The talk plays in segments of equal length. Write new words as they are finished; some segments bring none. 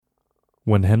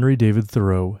When Henry David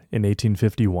Thoreau, in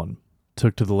 1851,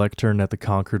 took to the lectern at the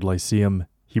Concord Lyceum,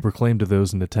 he proclaimed to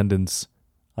those in attendance,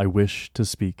 "I wish to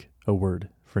speak a word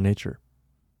for nature."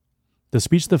 The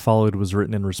speech that followed was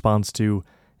written in response to,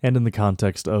 and in the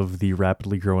context of, the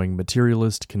rapidly growing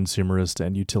materialist, consumerist,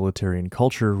 and utilitarian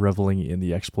culture reveling in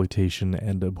the exploitation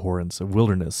and abhorrence of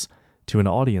wilderness, to an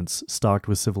audience stocked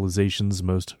with civilization's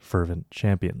most fervent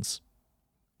champions.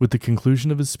 With the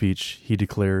conclusion of his speech, he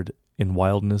declared, "In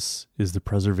wildness is the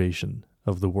preservation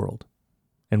of the world."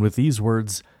 And with these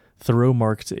words, Thoreau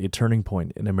marked a turning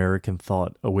point in American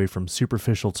thought away from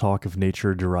superficial talk of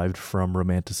nature derived from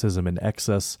Romanticism and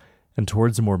excess, and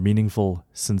towards a more meaningful,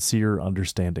 sincere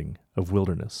understanding of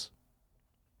wilderness.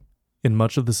 In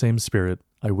much of the same spirit,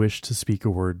 I wish to speak a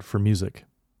word for music,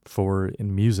 for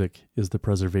in music is the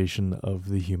preservation of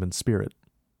the human spirit.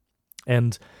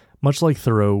 And much like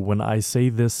Thoreau, when I say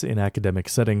this in academic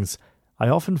settings, I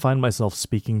often find myself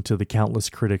speaking to the countless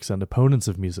critics and opponents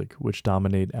of music which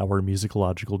dominate our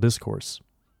musicological discourse.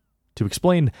 To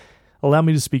explain, allow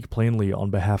me to speak plainly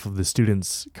on behalf of the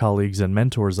students, colleagues, and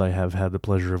mentors I have had the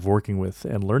pleasure of working with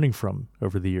and learning from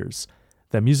over the years,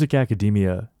 that music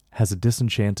academia has a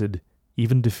disenchanted,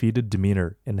 even defeated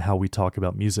demeanor in how we talk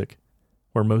about music,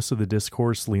 where most of the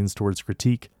discourse leans towards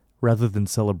critique rather than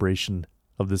celebration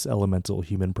of this elemental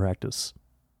human practice.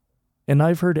 And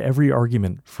I've heard every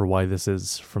argument for why this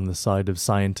is from the side of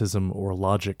scientism or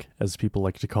logic, as people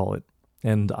like to call it,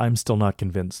 and I'm still not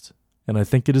convinced. And I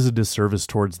think it is a disservice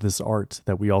towards this art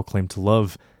that we all claim to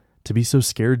love, to be so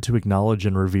scared to acknowledge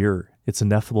and revere its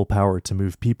ineffable power to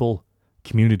move people,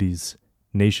 communities,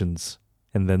 nations,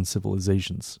 and then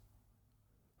civilizations.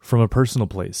 From a personal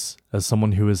place, as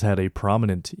someone who has had a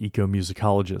prominent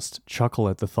ecomusicologist chuckle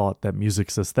at the thought that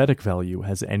music's aesthetic value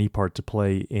has any part to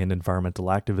play in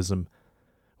environmental activism,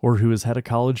 or who has had a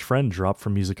college friend drop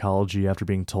from musicology after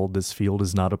being told this field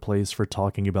is not a place for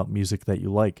talking about music that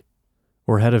you like,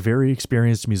 or had a very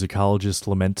experienced musicologist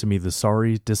lament to me the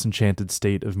sorry, disenchanted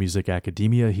state of music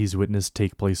academia he's witnessed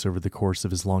take place over the course of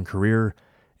his long career,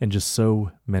 and just so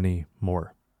many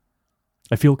more.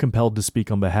 I feel compelled to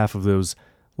speak on behalf of those,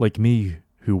 like me,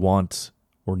 who want,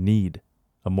 or need,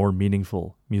 a more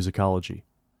meaningful musicology.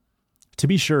 To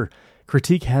be sure,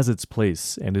 critique has its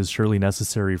place and is surely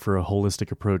necessary for a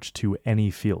holistic approach to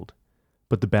any field,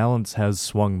 but the balance has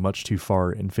swung much too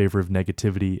far in favor of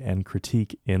negativity and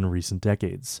critique in recent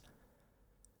decades.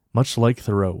 Much like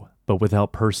Thoreau, but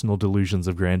without personal delusions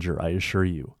of grandeur, I assure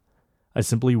you, I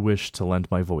simply wish to lend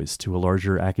my voice to a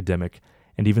larger academic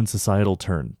and even societal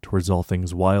turn towards all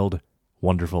things wild,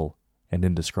 wonderful, and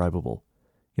indescribable,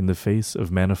 in the face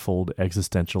of manifold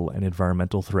existential and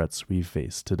environmental threats we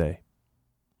face today.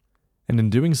 And in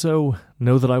doing so,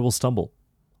 know that I will stumble.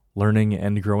 Learning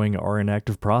and growing are an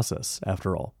active process,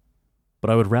 after all. But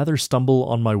I would rather stumble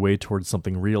on my way towards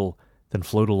something real than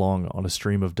float along on a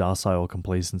stream of docile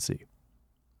complacency.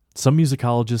 Some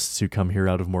musicologists who come here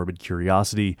out of morbid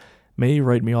curiosity may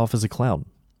write me off as a clown,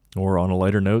 or on a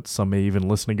lighter note, some may even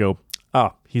listen and go,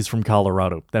 he's from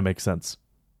Colorado, that makes sense.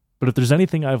 But if there's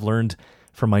anything I've learned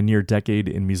from my near decade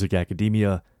in music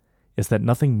academia, it's that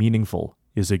nothing meaningful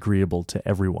is agreeable to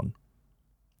everyone.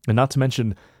 And not to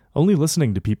mention, only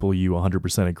listening to people you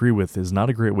 100% agree with is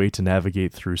not a great way to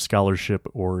navigate through scholarship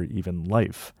or even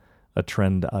life, a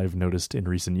trend I've noticed in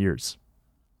recent years.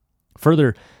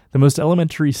 Further, the most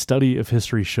elementary study of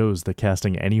history shows that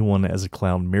casting anyone as a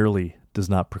clown merely does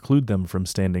not preclude them from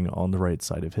standing on the right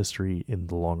side of history in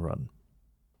the long run.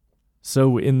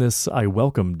 So in this, I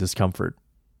welcome discomfort,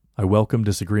 I welcome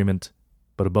disagreement,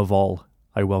 but above all,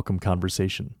 I welcome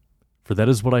conversation, for that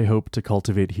is what I hope to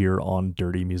cultivate here on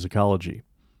Dirty Musicology.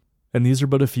 And these are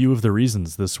but a few of the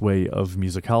reasons this way of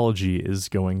musicology is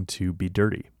going to be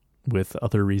dirty, with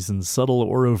other reasons subtle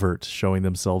or overt showing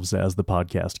themselves as the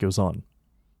podcast goes on.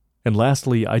 And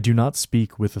lastly, I do not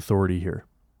speak with authority here,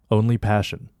 only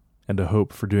passion, and a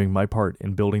hope for doing my part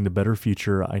in building the better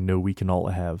future I know we can all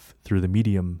have through the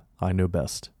medium I know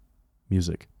best,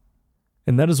 music.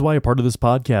 And that is why a part of this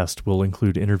podcast will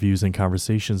include interviews and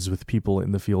conversations with people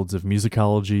in the fields of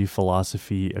musicology,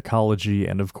 philosophy, ecology,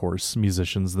 and of course,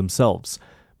 musicians themselves,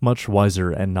 much wiser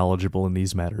and knowledgeable in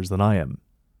these matters than I am.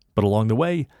 But along the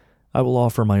way, I will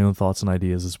offer my own thoughts and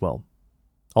ideas as well,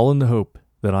 all in the hope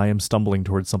that I am stumbling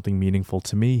towards something meaningful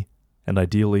to me, and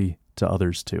ideally to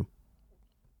others too.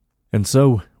 And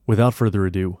so, without further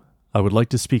ado, I would like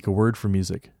to speak a word for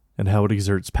music, and how it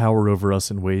exerts power over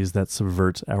us in ways that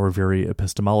subvert our very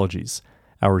epistemologies,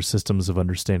 our systems of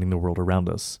understanding the world around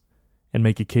us, and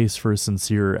make a case for a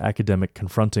sincere academic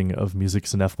confronting of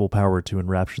music's ineffable power to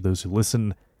enrapture those who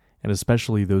listen, and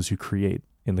especially those who create,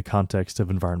 in the context of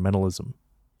environmentalism.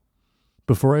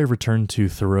 Before I return to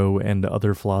Thoreau and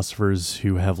other philosophers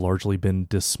who have largely been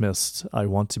dismissed, I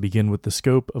want to begin with the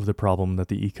scope of the problem that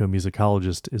the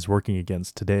Ecomusicologist is working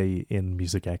against today in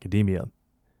music academia.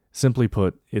 Simply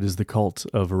put, it is the cult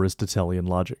of Aristotelian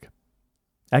logic.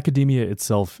 Academia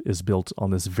itself is built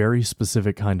on this very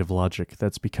specific kind of logic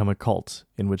that's become a cult,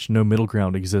 in which no middle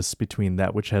ground exists between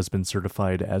that which has been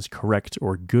certified as correct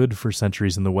or good for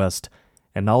centuries in the West,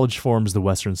 and knowledge forms the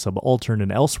Western subaltern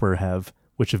and elsewhere have,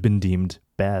 which have been deemed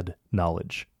bad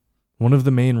knowledge. One of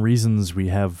the main reasons we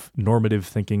have normative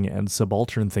thinking and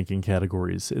subaltern thinking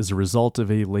categories is a result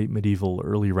of a late medieval,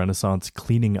 early Renaissance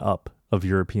cleaning up of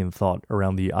European thought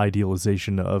around the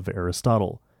idealization of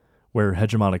Aristotle, where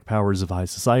hegemonic powers of high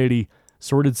society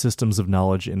sorted systems of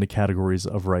knowledge into categories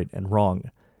of right and wrong,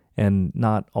 and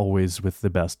not always with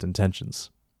the best intentions.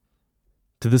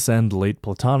 To this end, late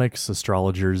Platonics,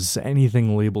 astrologers,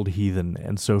 anything labeled heathen,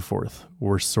 and so forth,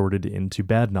 were sorted into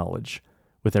bad knowledge,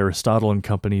 with Aristotle and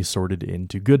company sorted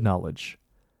into good knowledge.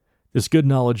 This good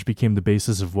knowledge became the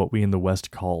basis of what we in the West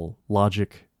call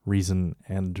logic, reason,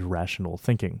 and rational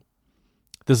thinking.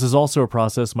 This is also a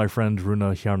process my friend Rune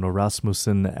Hjarno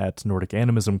Rasmussen at Nordic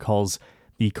Animism calls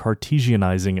the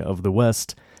Cartesianizing of the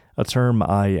West, a term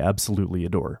I absolutely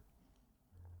adore.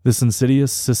 This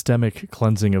insidious, systemic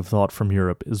cleansing of thought from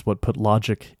Europe is what put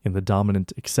logic in the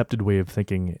dominant, accepted way of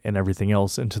thinking and everything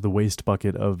else into the waste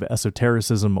bucket of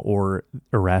esotericism or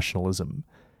irrationalism,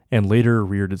 and later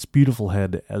reared its beautiful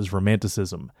head as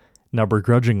Romanticism, now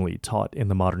begrudgingly taught in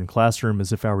the modern classroom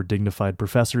as if our dignified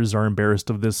professors are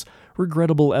embarrassed of this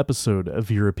regrettable episode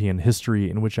of European history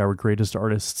in which our greatest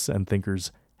artists and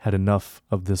thinkers had enough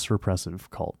of this repressive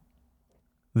cult.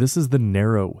 This is the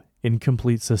narrow,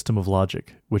 incomplete system of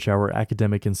logic which our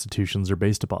academic institutions are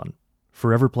based upon,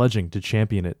 forever pledging to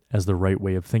champion it as the right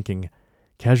way of thinking,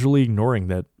 casually ignoring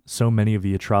that so many of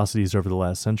the atrocities over the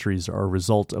last centuries are a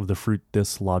result of the fruit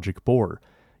this logic bore,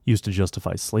 used to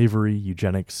justify slavery,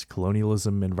 eugenics,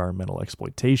 colonialism, environmental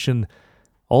exploitation.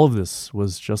 All of this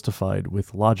was justified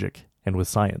with logic and with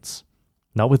science,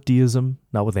 not with deism,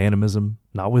 not with animism,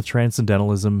 not with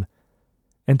transcendentalism.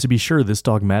 And to be sure, this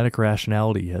dogmatic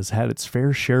rationality has had its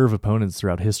fair share of opponents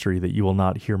throughout history that you will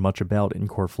not hear much about in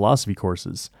core philosophy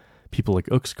courses. People like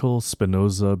Uxkol,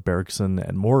 Spinoza, Bergson,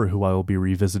 and more who I will be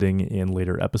revisiting in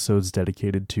later episodes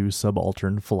dedicated to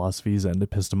subaltern philosophies and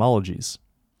epistemologies.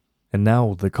 And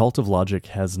now, the cult of logic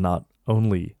has not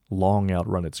only long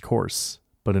outrun its course,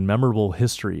 but in memorable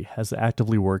history has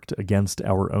actively worked against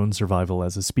our own survival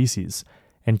as a species,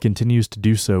 and continues to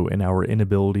do so in our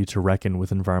inability to reckon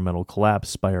with environmental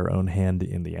collapse by our own hand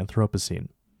in the Anthropocene.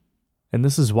 And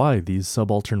this is why these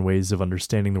subaltern ways of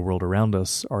understanding the world around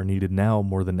us are needed now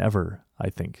more than ever,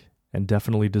 I think, and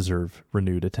definitely deserve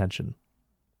renewed attention.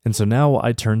 And so now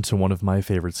I turn to one of my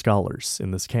favorite scholars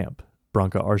in this camp,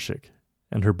 Branka Arsic,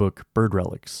 and her book Bird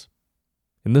Relics.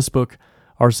 In this book,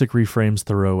 Arsic reframes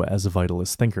Thoreau as a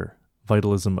vitalist thinker.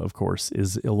 Vitalism, of course,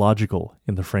 is illogical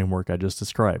in the framework I just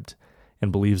described,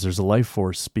 and believes there's a life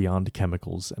force beyond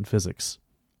chemicals and physics.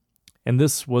 And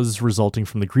this was resulting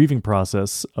from the grieving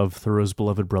process of Thoreau's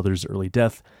beloved brother's early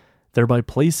death, thereby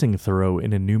placing Thoreau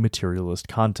in a new materialist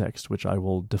context, which I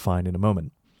will define in a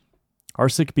moment.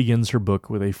 Arsic begins her book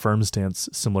with a firm stance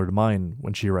similar to mine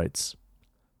when she writes,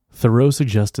 Thoreau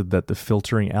suggested that the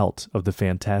filtering out of the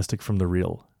fantastic from the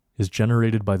real is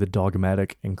generated by the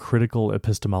dogmatic and critical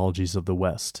epistemologies of the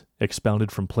West,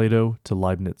 expounded from Plato to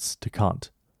Leibniz to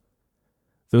Kant.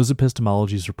 Those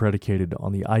epistemologies are predicated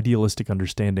on the idealistic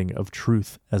understanding of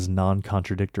truth as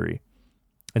non-contradictory.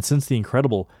 And since the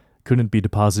incredible couldn't be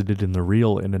deposited in the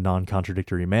real in a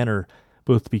non-contradictory manner,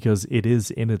 both because it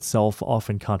is in itself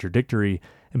often contradictory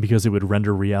and because it would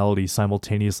render reality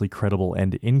simultaneously credible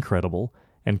and incredible,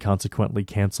 and consequently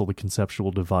cancel the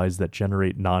conceptual divides that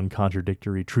generate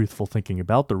non-contradictory truthful thinking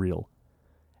about the real,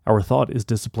 our thought is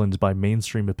disciplined by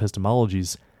mainstream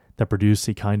epistemologies that produce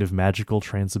a kind of magical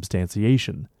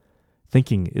transubstantiation.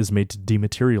 Thinking is made to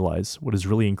dematerialize what is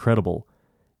really incredible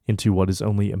into what is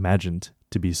only imagined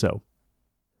to be so.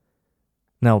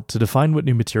 Now, to define what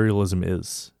new materialism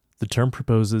is, the term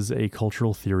proposes a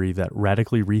cultural theory that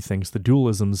radically rethinks the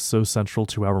dualisms so central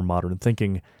to our modern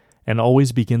thinking, and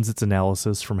always begins its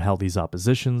analysis from how these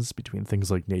oppositions between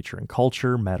things like nature and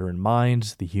culture, matter and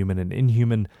mind, the human and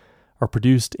inhuman, are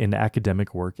produced in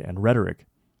academic work and rhetoric.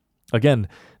 Again,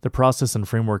 the process and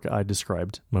framework I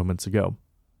described moments ago.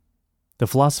 The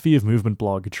Philosophy of Movement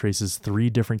blog traces 3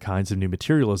 different kinds of new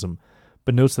materialism,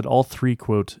 but notes that all 3,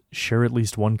 quote, share at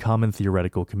least one common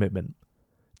theoretical commitment: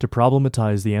 to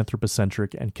problematize the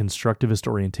anthropocentric and constructivist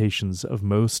orientations of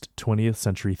most 20th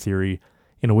century theory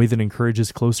in a way that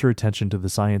encourages closer attention to the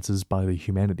sciences by the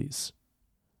humanities,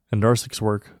 And Arsik's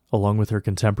work, along with her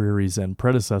contemporaries and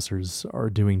predecessors, are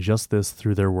doing just this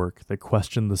through their work that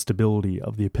question the stability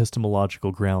of the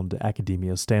epistemological ground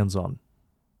academia stands on.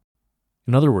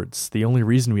 In other words, the only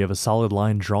reason we have a solid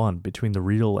line drawn between the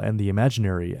real and the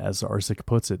imaginary, as Arsik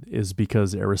puts it, is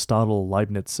because Aristotle,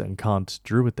 Leibniz, and Kant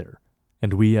drew it there,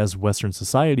 and we as Western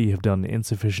society have done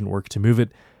insufficient work to move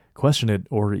it, question it,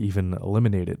 or even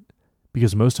eliminate it,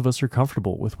 because most of us are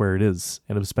comfortable with where it is,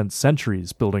 and have spent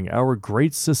centuries building our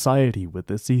great society with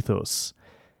this ethos.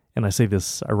 And I say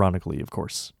this ironically, of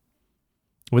course.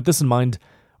 With this in mind,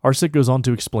 Arsik goes on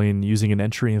to explain, using an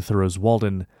entry in Thoreau's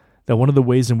Walden, that one of the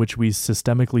ways in which we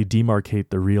systemically demarcate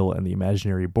the real and the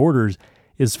imaginary borders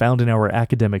is found in our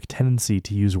academic tendency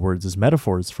to use words as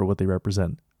metaphors for what they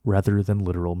represent, rather than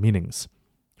literal meanings.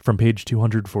 From page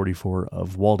 244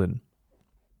 of Walden.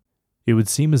 It would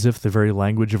seem as if the very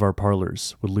language of our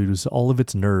parlors would lose all of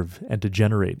its nerve and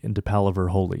degenerate into palaver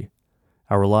wholly.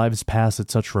 Our lives pass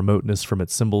at such remoteness from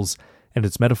its symbols and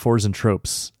its metaphors and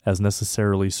tropes as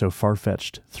necessarily so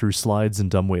far-fetched through slides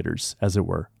and dumbwaiters, as it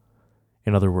were.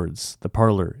 In other words, the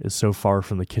parlor is so far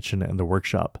from the kitchen and the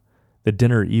workshop that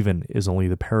dinner even is only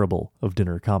the parable of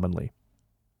dinner commonly.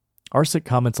 Arsik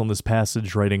comments on this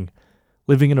passage, writing,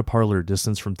 "Living in a parlor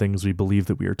distanced from things we believe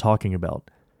that we are talking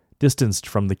about, distanced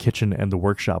from the kitchen and the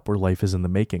workshop where life is in the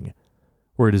making,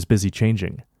 where it is busy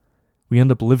changing, we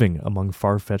end up living among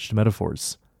far-fetched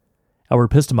metaphors. Our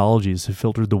epistemologies have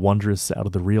filtered the wondrous out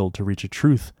of the real to reach a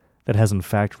truth that has in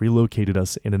fact relocated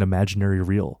us in an imaginary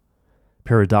real.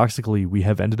 Paradoxically, we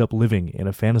have ended up living in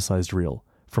a fantasized real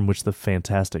from which the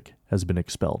fantastic has been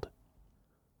expelled."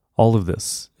 All of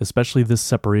this, especially this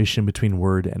separation between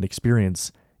word and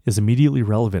experience, is immediately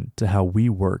relevant to how we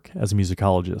work as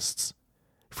musicologists.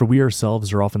 For we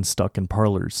ourselves are often stuck in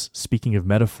parlors, speaking of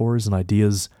metaphors and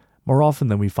ideas, more often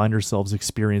than we find ourselves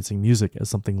experiencing music as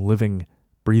something living,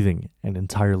 breathing, and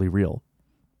entirely real.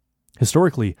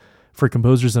 Historically, for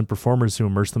composers and performers who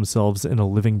immerse themselves in a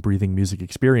living, breathing music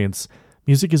experience,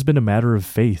 music has been a matter of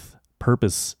faith,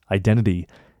 purpose, identity,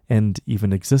 and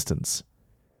even existence.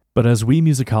 But as we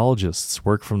musicologists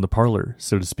work from the parlor,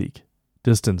 so to speak,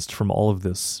 distanced from all of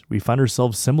this, we find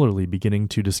ourselves similarly beginning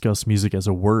to discuss music as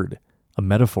a word, a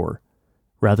metaphor,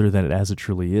 rather than as it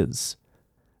truly is,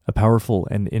 a powerful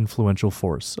and influential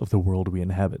force of the world we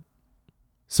inhabit.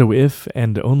 So if,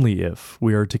 and only if,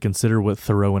 we are to consider what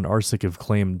Thoreau and Arsik have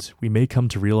claimed, we may come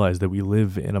to realize that we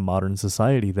live in a modern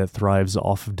society that thrives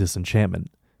off of disenchantment,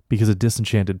 because a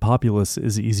disenchanted populace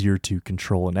is easier to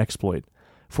control and exploit,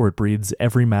 for it breeds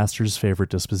every master's favorite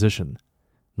disposition,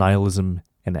 nihilism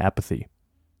and apathy.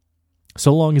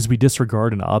 So long as we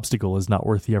disregard an obstacle as not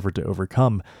worth the effort to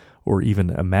overcome, or even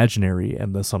imaginary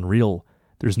and thus unreal,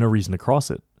 there's no reason to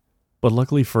cross it. But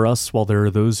luckily for us, while there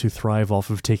are those who thrive off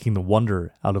of taking the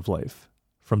wonder out of life,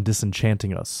 from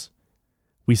disenchanting us,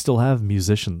 we still have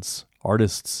musicians,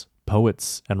 artists,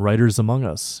 poets, and writers among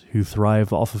us who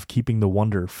thrive off of keeping the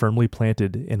wonder firmly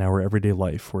planted in our everyday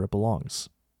life where it belongs.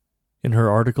 In her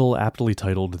article aptly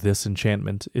titled "This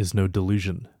Enchantment is No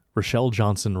Delusion," Rochelle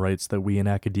Johnson writes that we in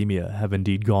academia have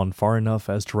indeed gone far enough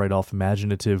as to write off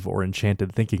imaginative or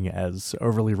enchanted thinking as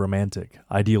overly romantic,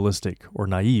 idealistic, or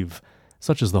naive,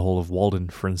 such as the whole of Walden,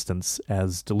 for instance,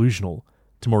 as delusional,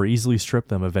 to more easily strip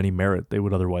them of any merit they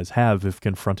would otherwise have if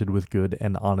confronted with good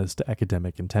and honest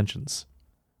academic intentions.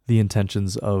 The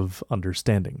intentions of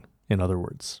understanding, in other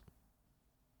words.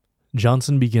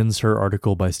 Johnson begins her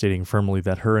article by stating firmly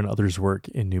that her and others' work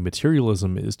in New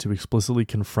Materialism is to explicitly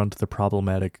confront the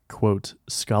problematic, quote,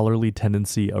 scholarly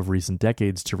tendency of recent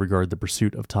decades to regard the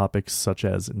pursuit of topics such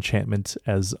as enchantment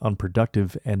as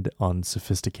unproductive and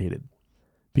unsophisticated.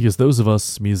 Because those of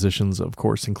us, musicians of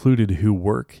course included, who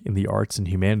work in the arts and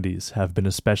humanities have been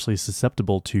especially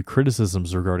susceptible to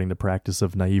criticisms regarding the practice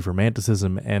of naive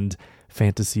romanticism and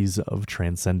fantasies of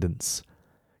transcendence.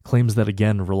 Claims that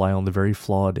again rely on the very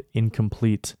flawed,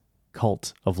 incomplete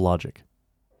cult of logic.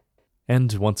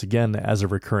 And once again, as a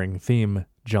recurring theme,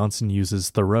 Johnson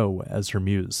uses Thoreau as her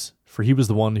muse, for he was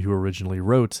the one who originally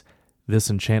wrote, "This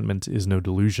enchantment is no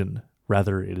delusion,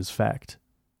 rather it is fact,"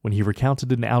 when he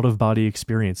recounted an out-of-body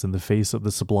experience in the face of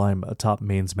the sublime atop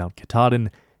Maine's Mount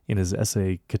Katahdin in his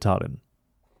essay Katahdin.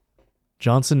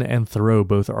 Johnson and Thoreau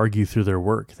both argue through their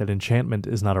work that enchantment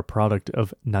is not a product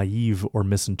of naive or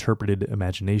misinterpreted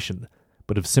imagination,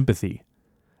 but of sympathy,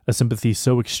 a sympathy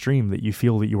so extreme that you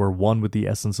feel that you are one with the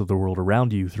essence of the world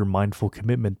around you through mindful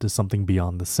commitment to something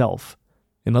beyond the self.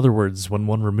 In other words, when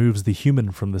one removes the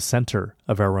human from the center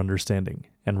of our understanding,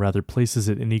 and rather places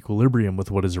it in equilibrium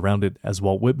with what is around it, as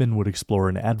Walt Whitman would explore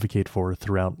and advocate for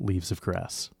throughout Leaves of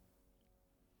Grass.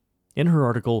 In her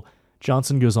article,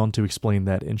 Johnson goes on to explain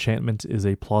that enchantment is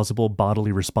a plausible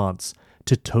bodily response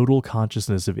to total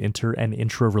consciousness of inter and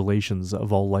intra-relations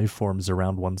of all life forms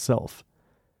around oneself.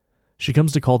 She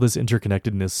comes to call this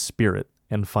interconnectedness spirit,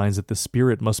 and finds that the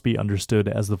spirit must be understood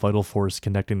as the vital force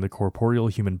connecting the corporeal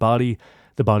human body,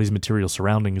 the body's material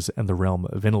surroundings, and the realm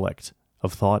of intellect,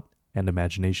 of thought, and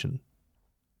imagination.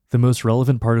 The most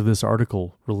relevant part of this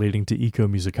article relating to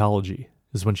ecomusicology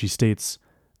is when she states,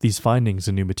 "These findings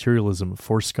in new materialism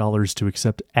force scholars to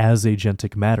accept as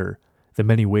agentic matter the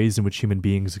many ways in which human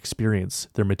beings experience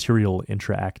their material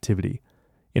intra-activity,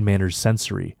 in manners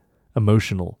sensory,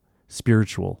 emotional,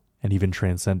 spiritual, and even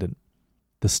transcendent.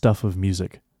 The stuff of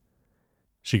music."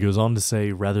 She goes on to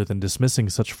say, rather than dismissing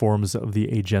such forms of the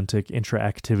agentic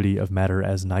intra-activity of matter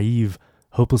as naive,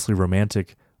 hopelessly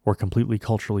romantic, or completely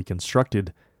culturally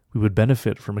constructed, we would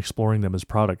benefit from exploring them as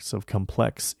products of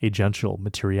complex agential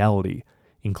materiality,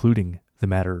 including the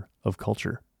matter of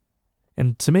culture.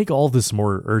 And to make all this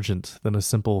more urgent than a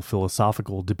simple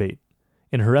philosophical debate,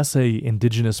 in her essay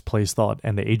Indigenous Place Thought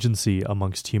and Agency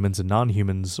Amongst Humans and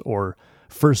Non-Humans, or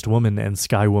First Woman and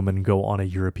Sky Woman Go on a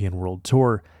European World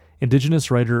Tour,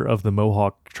 Indigenous writer of the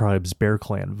Mohawk tribe's Bear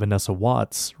Clan, Vanessa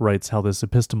Watts, writes how this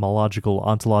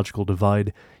epistemological-ontological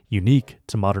divide, unique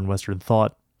to modern Western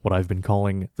thought, what I've been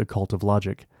calling the cult of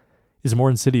logic, is more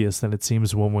insidious than it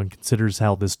seems when one considers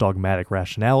how this dogmatic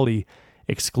rationality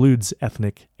excludes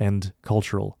ethnic and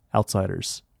cultural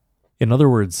outsiders. In other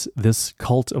words, this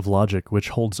cult of logic, which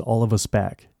holds all of us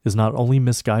back, is not only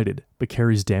misguided, but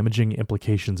carries damaging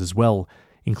implications as well,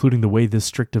 including the way this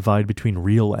strict divide between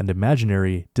real and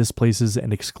imaginary displaces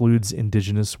and excludes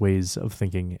indigenous ways of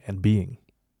thinking and being.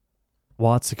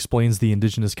 Watts explains the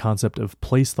indigenous concept of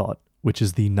place thought, which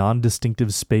is the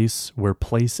non-distinctive space where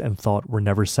place and thought were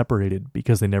never separated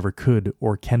because they never could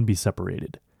or can be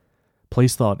separated.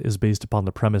 Place thought is based upon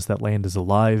the premise that land is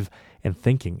alive and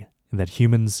thinking, and that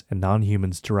humans and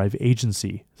non-humans derive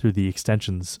agency through the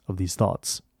extensions of these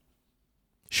thoughts.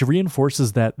 She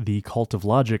reinforces that the cult of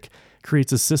logic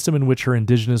creates a system in which her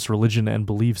indigenous religion and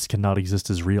beliefs cannot exist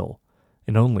as real,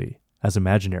 and only as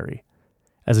imaginary,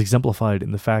 as exemplified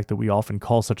in the fact that we often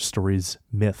call such stories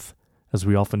myth, as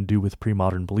we often do with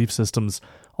pre-modern belief systems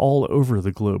all over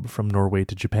the globe from Norway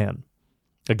to Japan.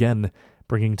 Again,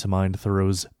 bringing to mind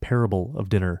Thoreau's Parable of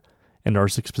Dinner, and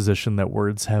Arsik's position that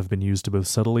words have been used to both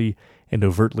subtly and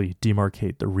overtly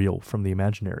demarcate the real from the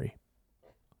imaginary.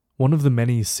 One of the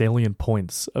many salient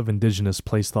points of indigenous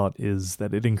place thought is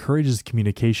that it encourages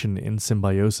communication in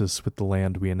symbiosis with the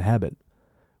land we inhabit,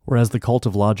 whereas the cult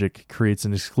of logic creates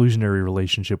an exclusionary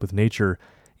relationship with nature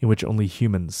in which only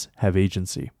humans have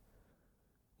agency.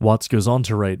 Watts goes on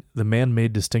to write, "The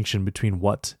man-made distinction between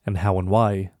what and how and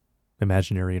why,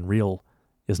 imaginary and real,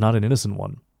 is not an innocent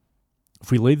one. If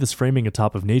we lay this framing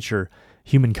atop of nature,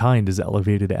 humankind is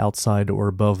elevated outside or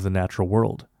above the natural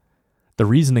world. The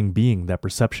reasoning being that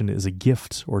perception is a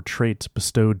gift or trait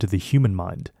bestowed to the human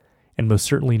mind, and most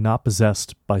certainly not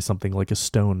possessed by something like a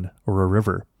stone or a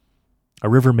river. A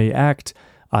river may act,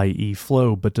 i.e.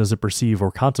 flow, but does it perceive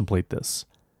or contemplate this?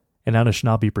 An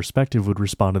Anishinaabe perspective would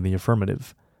respond in the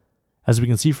affirmative. As we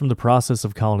can see from the process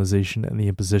of colonization and the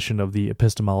imposition of the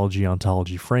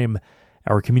epistemology-ontology frame,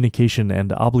 our communication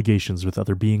and obligations with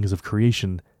other beings of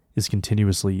creation is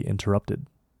continuously interrupted."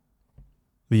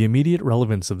 The immediate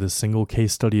relevance of this single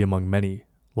case study among many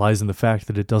lies in the fact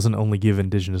that it doesn't only give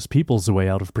indigenous peoples a way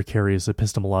out of precarious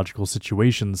epistemological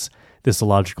situations, this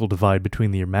illogical divide between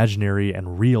the imaginary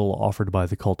and real offered by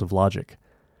the cult of logic.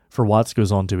 For Watts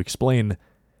goes on to explain,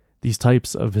 "These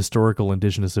types of historical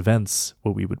indigenous events,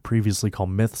 what we would previously call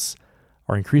myths,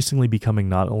 are increasingly becoming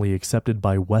not only accepted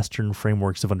by Western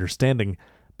frameworks of understanding,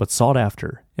 but sought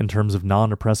after in terms of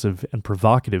non-oppressive and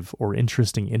provocative or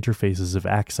interesting interfaces of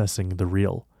accessing the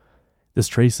real. This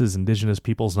traces indigenous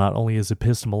peoples not only as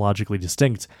epistemologically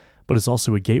distinct, but is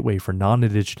also a gateway for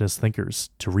non-indigenous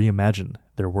thinkers to reimagine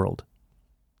their world."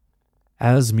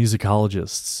 As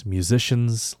musicologists,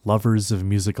 musicians, lovers of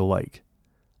music alike,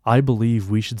 I believe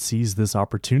we should seize this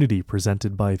opportunity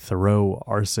presented by Thoreau,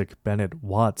 Arsik, Bennett,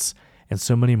 Watts, and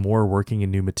so many more working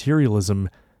in new materialism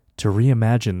to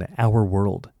reimagine our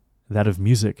world, that of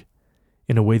music,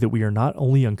 in a way that we are not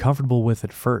only uncomfortable with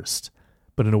at first,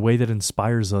 but in a way that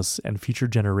inspires us and future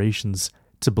generations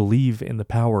to believe in the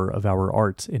power of our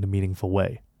art in a meaningful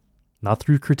way. Not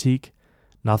through critique,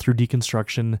 not through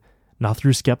deconstruction, not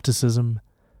through skepticism,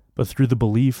 but through the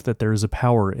belief that there is a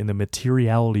power in the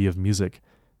materiality of music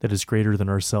that is greater than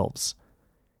ourselves,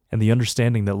 and the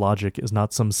understanding that logic is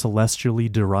not some celestially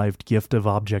derived gift of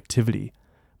objectivity,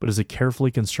 but is a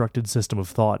carefully constructed system of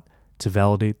thought to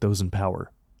validate those in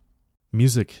power.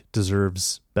 Music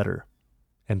deserves better,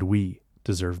 and we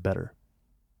deserve better.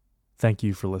 Thank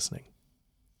you for listening.